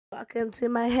Welcome to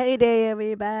my HayDay,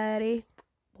 everybody.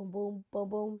 Boom, boom, boom,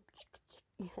 boom.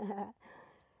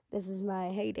 This is my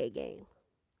HayDay game,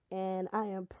 and I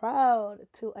am proud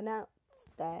to announce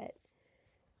that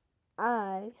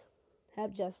I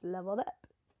have just leveled up.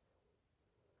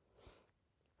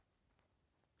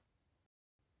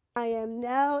 I am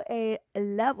now a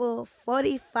level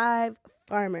 45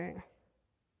 farmer,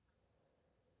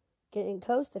 getting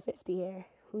close to 50 here.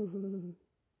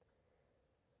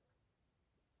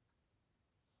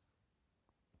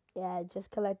 Yeah, I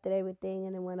just collected everything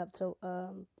and it went up to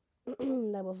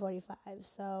level 45.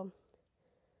 So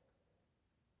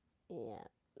yeah.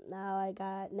 Now I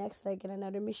got next I get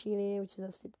another machinery, which is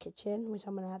a soup kitchen, which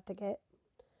I'm gonna have to get.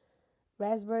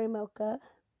 Raspberry mocha,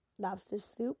 lobster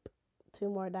soup, 2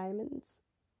 more diamonds,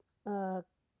 a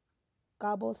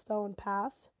cobblestone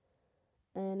path,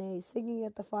 and a singing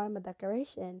at the farm a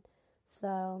decoration.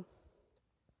 So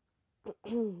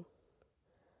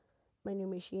my new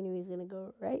machinery is gonna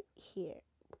go right here.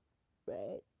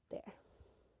 Right there.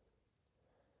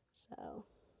 So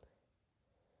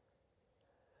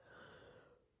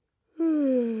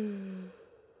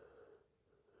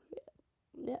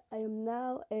yeah, I am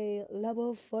now a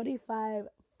level 45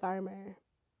 farmer.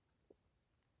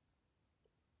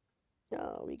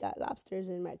 Oh, we got lobsters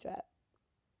in my trap.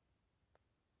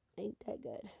 Ain't that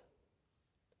good?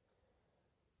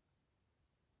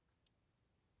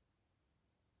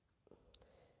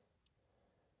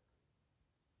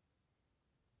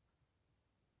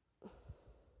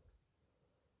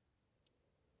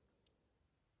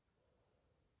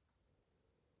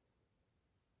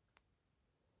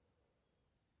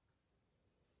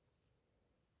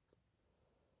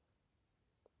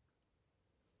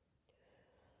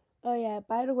 Oh yeah.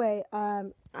 By the way,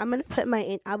 I'm gonna put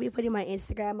I'll be putting my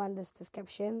Instagram on this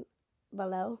description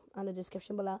below, on the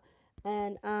description below,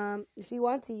 and if you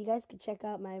want to, you guys can check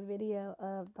out my video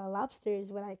of the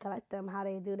lobsters when I collect them, how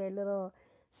they do their little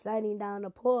sliding down the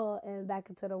pool and back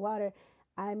into the water.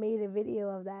 I made a video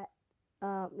of that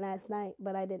last night,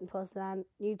 but I didn't post it on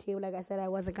YouTube. Like I said, I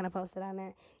wasn't gonna post it on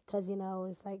there because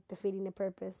it's like defeating the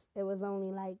purpose. It was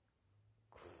only like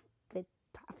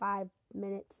 5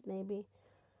 minutes maybe.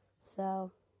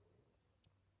 So,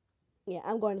 yeah,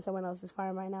 I'm going to someone else's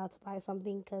farm right now to buy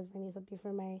something because I need something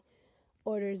for my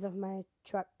orders of my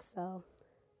truck. So,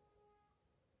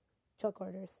 truck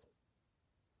orders.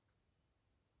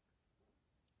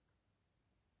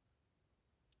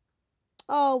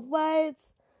 Oh, what?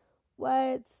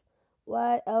 What?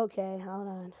 What? Okay, hold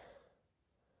on.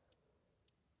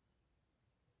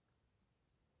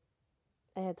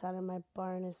 I had thought my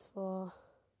barn is full.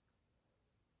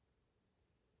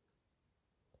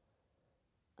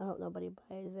 I hope nobody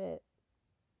buys it.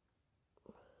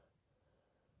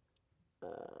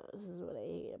 This is what I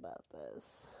hate about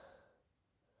this.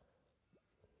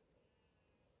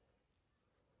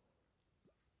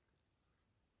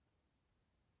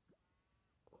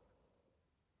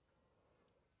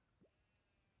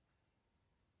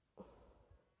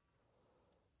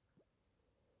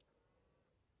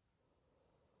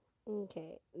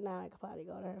 Okay, now I could probably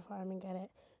go to her farm and get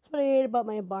it. That's what I hate about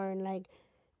my barn. Like,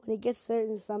 when it gets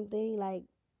certain something, like,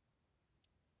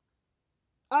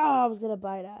 oh, I was gonna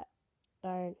buy that.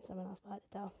 Darn, someone else bought it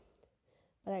though.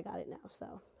 But I got it now,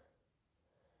 so.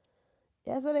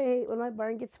 That's what I hate when my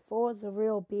barn gets full. It's a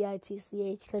real bitch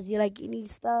because you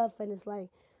need stuff and it's like,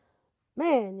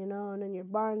 man, and then your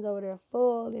barn's over there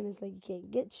full and it's like you can't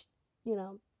get,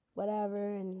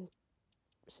 whatever, and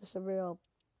it's just a real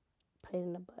pain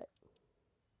in the butt.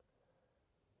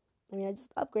 I mean, I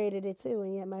just upgraded it too,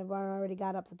 and yet my barn already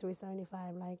got up to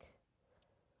 375. Like,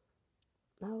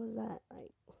 how was that?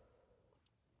 Like,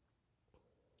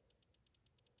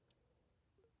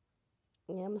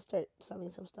 yeah, I'm gonna start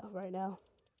selling some stuff right now.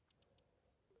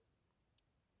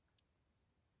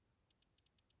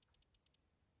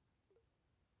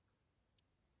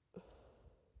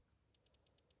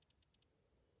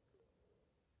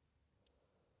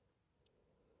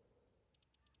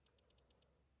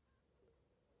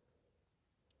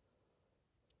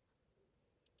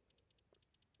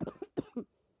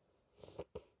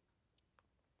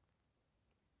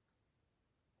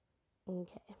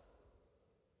 Okay.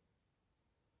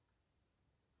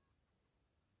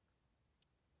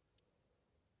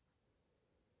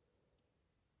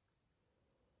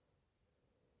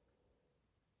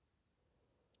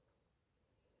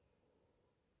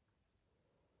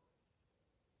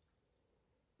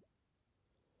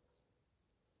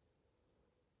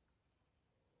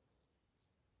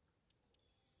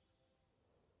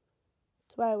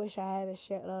 That's why I wish I had a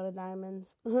shitload of diamonds.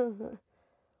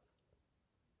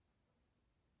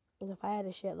 If I had a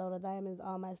shitload of diamonds,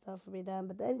 all my stuff would be done.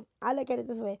 But then I look at it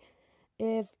this way: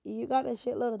 if you got a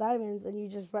shitload of diamonds and you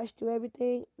just rush through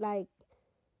everything, like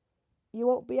you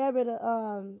won't be able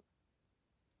to.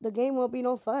 The game won't be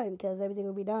no fun because everything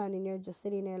will be done, and you're just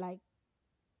sitting there like,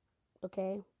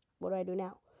 okay, what do I do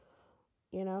now?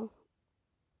 You know,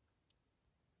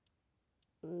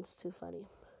 it's too funny.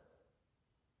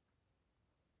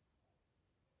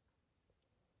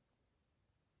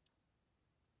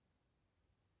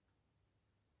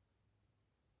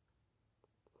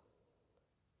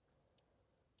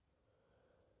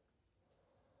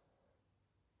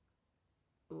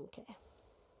 Okay.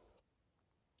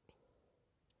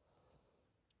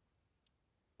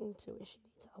 Intuition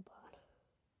needs help on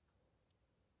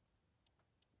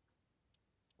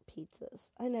pizzas.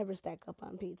 I never stack up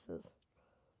on pizzas.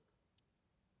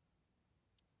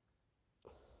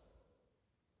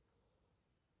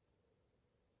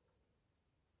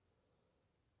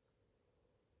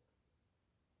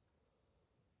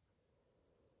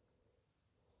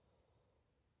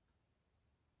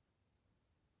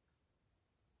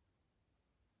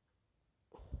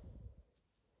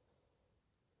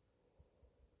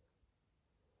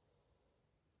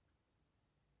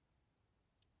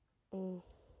 Mm,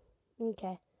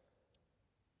 okay.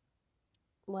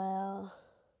 Well,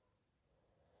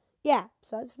 yeah.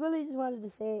 So I just wanted to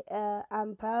say,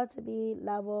 I'm proud to be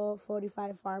level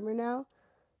 45 farmer now.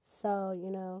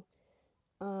 So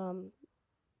um,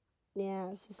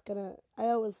 yeah, it's just gonna. I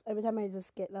always every time I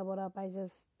just get leveled up, I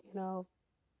just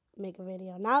make a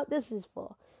video. Now this is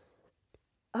full.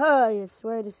 Oh, I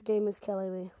swear this game is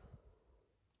killing me.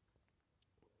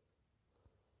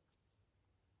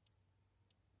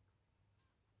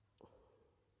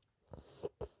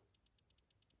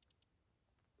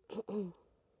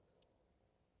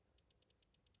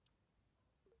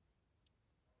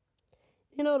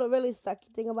 The really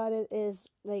sucky thing about it is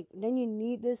like then you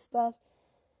need this stuff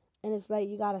and it's like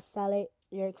you gotta sell it.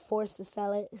 You're forced to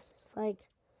sell it. It's like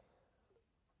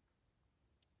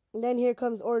and then here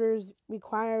comes orders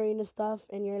requiring the stuff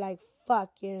and you're like fuck,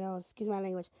 excuse my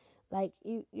language. Like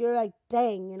you're like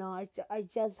dang, I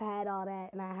just had all that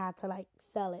and I had to like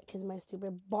sell it because my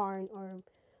stupid barn or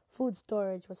food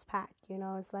storage was packed.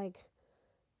 It's like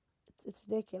it's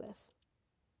ridiculous.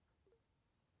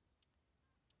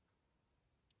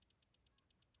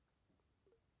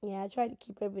 Yeah, I try to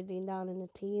keep everything down in the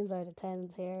teens or the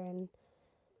tens here, and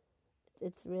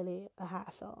it's really a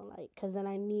hassle. Like, cause then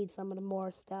I need some of the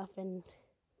more stuff, and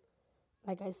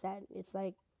like I said, it's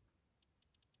like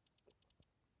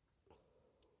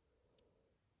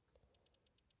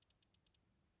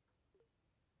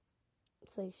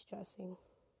stressing.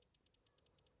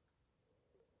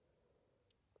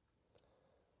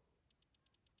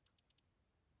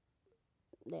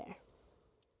 There.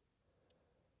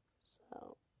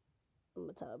 So I'm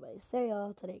gonna tell everybody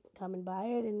sale so they can come and buy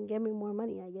it and give me more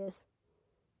money, I guess.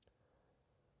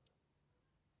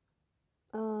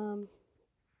 Um,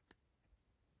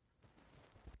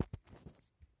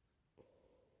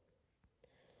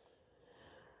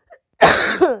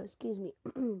 excuse me.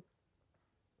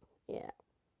 Yeah.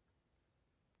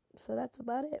 So that's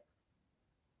about it.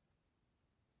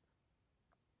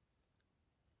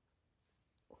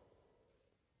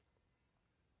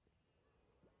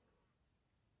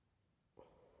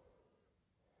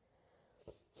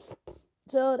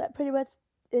 So that pretty much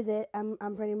is it. I'm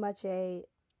pretty much a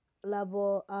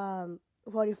level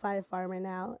 45 farmer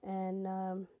now,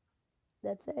 and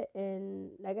that's it.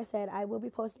 And like I said, I will be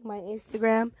posting my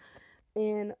Instagram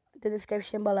in the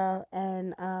description below,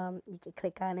 and you can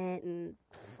click on it and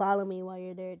follow me while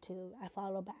you're there too. I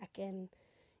follow back, and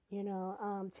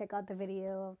check out the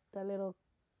video of the little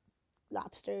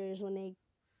lobsters when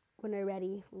they're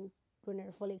ready, when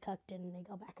they're fully cooked and they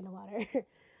go back in the water.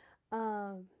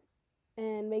 um,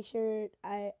 and make sure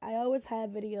I always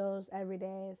have videos every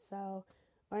day, so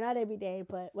or not every day,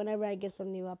 but whenever I get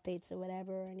some new updates or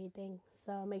whatever or anything.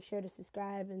 So make sure to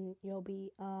subscribe, and you'll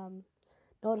be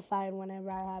notified whenever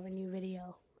I have a new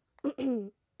video.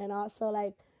 And also,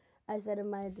 like I said in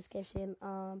my description,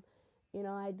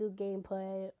 I do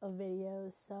gameplay of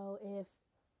videos. So if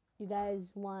you guys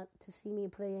want to see me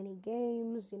play any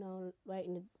games,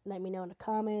 let me know in the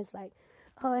comments. Like,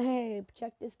 oh hey,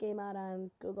 check this game out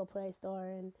on Google Play Store,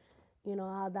 and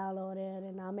I'll download it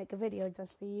and I'll make a video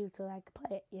just for you to like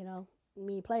play it.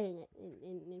 Me playing it,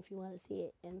 and if you want to see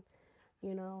it, and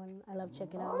and I love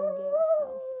checking out new games.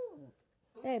 So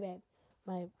hey, babe,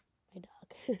 my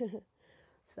dog.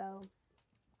 So,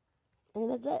 and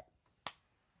that's it.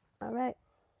 All right.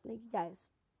 Thank you guys.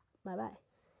 Bye bye.